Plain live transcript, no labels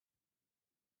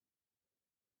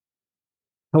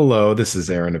Hello, this is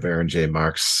Aaron of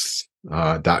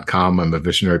AaronJMarks.com. I'm a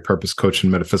visionary purpose coach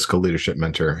and metaphysical leadership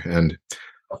mentor. And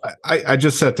I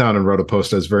just sat down and wrote a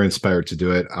post. I was very inspired to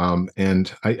do it.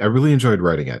 And I really enjoyed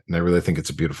writing it. And I really think it's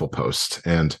a beautiful post.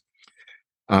 And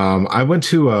I went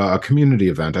to a community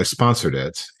event. I sponsored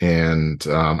it. And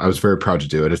I was very proud to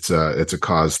do it. It's a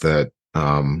cause that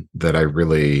I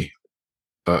really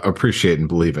appreciate and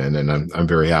believe in. And I'm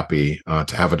very happy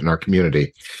to have it in our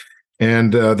community.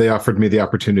 And they offered me the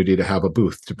opportunity to have a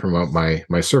booth to promote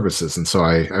my services, and so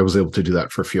I was able to do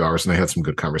that for a few hours, and I had some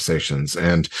good conversations.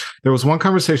 And there was one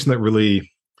conversation that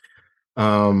really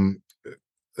um,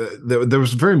 there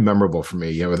was very memorable for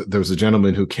me. There was a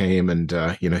gentleman who came, and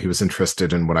he was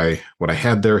interested in what I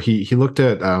had there. He looked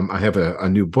at I have a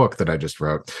new book that I just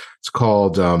wrote. It's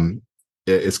called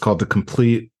The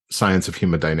Complete Science of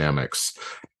Human Dynamics.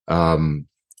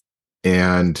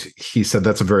 And he said,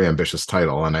 that's a very ambitious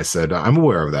title. And I said, I'm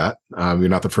aware of that. You're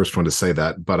not the first one to say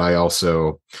that, but I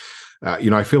also,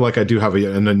 I feel like I do have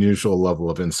an unusual level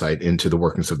of insight into the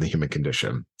workings of the human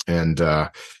condition. And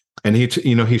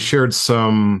he shared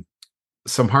some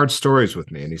hard stories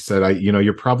with me. And he said,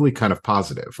 you're probably kind of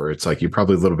positive, or it's like, you're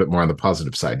probably a little bit more on the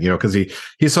positive side, because he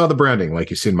saw the branding,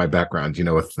 like you see in my background,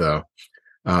 with the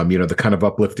kind of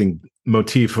uplifting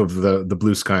motif of the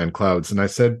blue sky and clouds. And I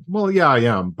said, well, yeah, I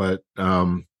am, but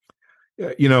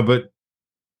but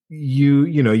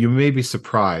you may be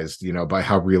surprised, by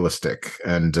how realistic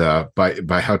and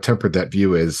by how tempered that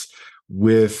view is,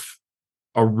 with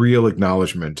a real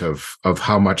acknowledgement of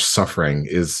how much suffering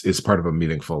is part of a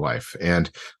meaningful life. And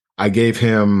I gave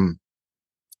him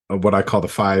what I call the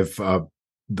five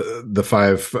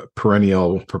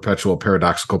perennial, perpetual,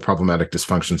 paradoxical, problematic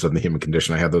dysfunctions of the human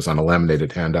condition. I had those on a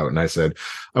laminated handout, and I said,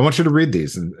 I want you to read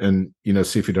these and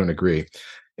see if you don't agree.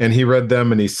 And he read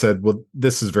them, and he said, well,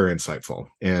 this is very insightful.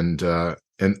 And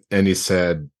he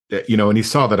said, and he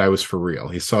saw that I was for real.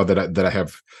 He saw that I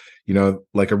have,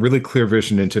 like a really clear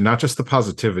vision into not just the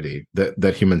positivity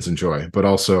that humans enjoy, but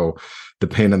also the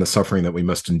pain and the suffering that we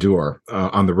must endure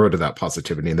on the road to that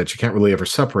positivity, and that you can't really ever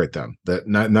separate them, that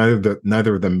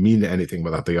neither of them mean anything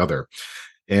without the other.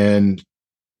 And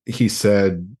he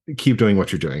said, keep doing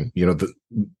what you're doing.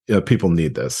 People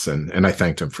need this. And I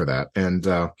thanked him for that. And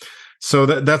so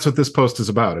that's what this post is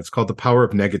about. It's called The Power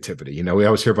of Negativity. We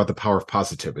always hear about the power of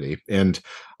positivity. And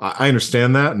I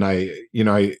understand that. And I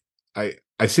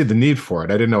see the need for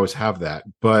it. I didn't always have that.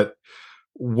 But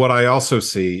what I also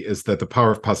see is that the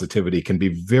power of positivity can be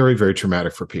very, very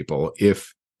traumatic for people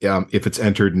if it's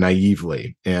entered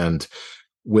naively and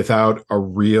without a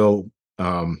real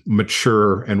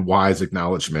mature and wise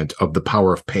acknowledgement of the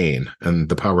power of pain and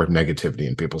the power of negativity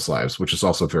in people's lives, which is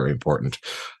also very important.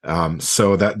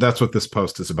 So that's what this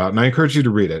post is about, and I encourage you to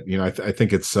read it. I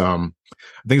think it's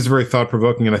very thought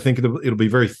provoking, and I think it'll be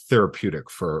very therapeutic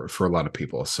for a lot of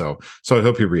people. So I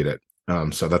hope you read it.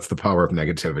 So that's The Power of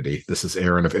Negativity. This is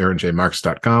Aaron of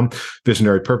AaronJMarks.com,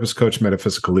 visionary purpose coach,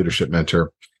 metaphysical leadership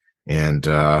mentor, and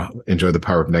enjoy the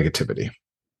power of negativity.